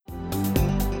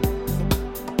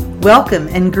Welcome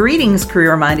and greetings,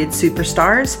 career-minded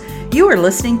superstars. You are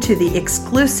listening to the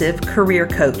exclusive Career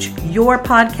Coach, your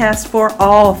podcast for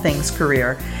all things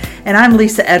career. And I'm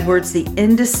Lisa Edwards, the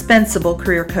indispensable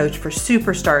career coach for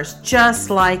superstars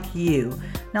just like you.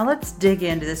 Now let's dig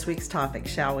into this week's topic,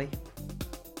 shall we?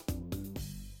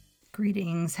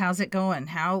 Greetings. How's it going?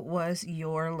 How was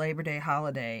your Labor Day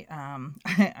holiday?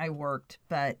 I worked,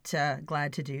 but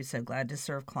glad to do so. Glad to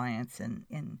serve clients and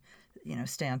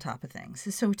stay on top of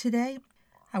things. So today,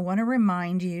 I want to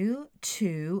remind you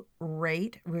to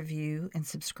rate, review, and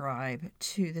subscribe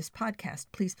to this podcast.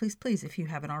 Please, please, please, if you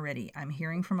haven't already. I'm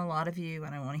hearing from a lot of you,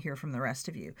 and I want to hear from the rest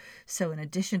of you. So in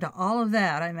addition to all of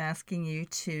that, I'm asking you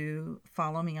to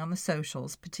follow me on the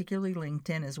socials, particularly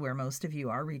LinkedIn is where most of you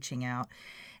are reaching out.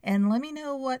 And let me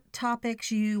know what topics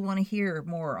you want to hear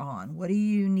more on. What do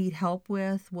you need help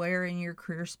with? Where in your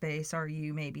career space are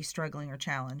you maybe struggling or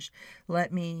challenged?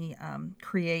 Let me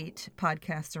create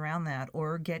podcasts around that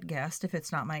or get guests if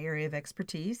it's not my area of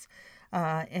expertise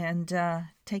and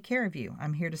take care of you.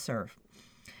 I'm here to serve.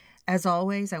 As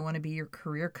always, I want to be your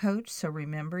career coach. So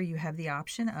remember, you have the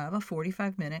option of a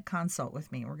 45-minute consult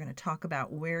with me. We're going to talk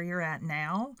about where you're at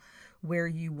now, where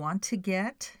you want to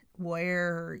get,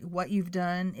 what you've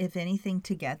done, if anything,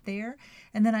 to get there.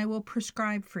 And then I will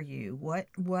prescribe for you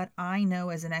what I know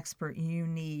as an expert you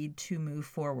need to move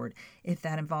forward. If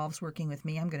that involves working with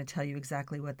me, I'm going to tell you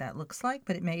exactly what that looks like,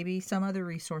 but it may be some other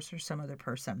resource or some other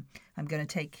person. I'm going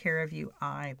to take care of you,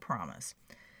 I promise.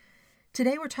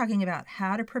 Today we're talking about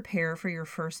how to prepare for your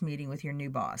first meeting with your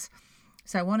new boss.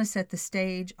 So I want to set the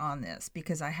stage on this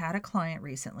because I had a client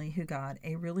recently who got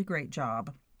a really great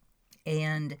job,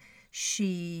 and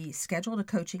she scheduled a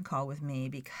coaching call with me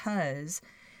because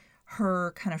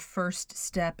her kind of first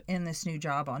step in this new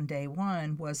job on day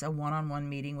one was a one-on-one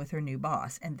meeting with her new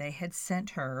boss. And they had sent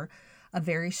her a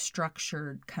very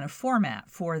structured kind of format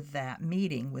for that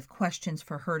meeting with questions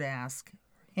for her to ask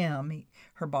him.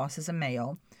 Her boss is a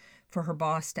male. For her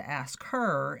boss to ask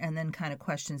her, and then kind of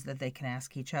questions that they can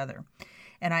ask each other.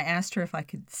 And I asked her if I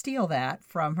could steal that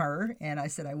from her, and I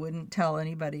said I wouldn't tell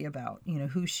anybody about,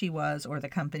 who she was or the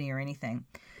company or anything.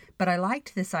 But I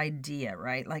liked this idea,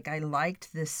 right? Like I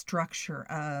liked this structure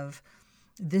of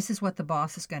this is what the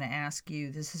boss is going to ask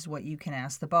you, this is what you can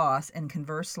ask the boss, and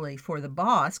conversely for the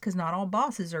boss, because not all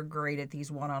bosses are great at these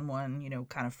one-on-one,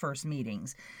 kind of first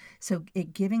meetings. So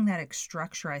giving that structure, I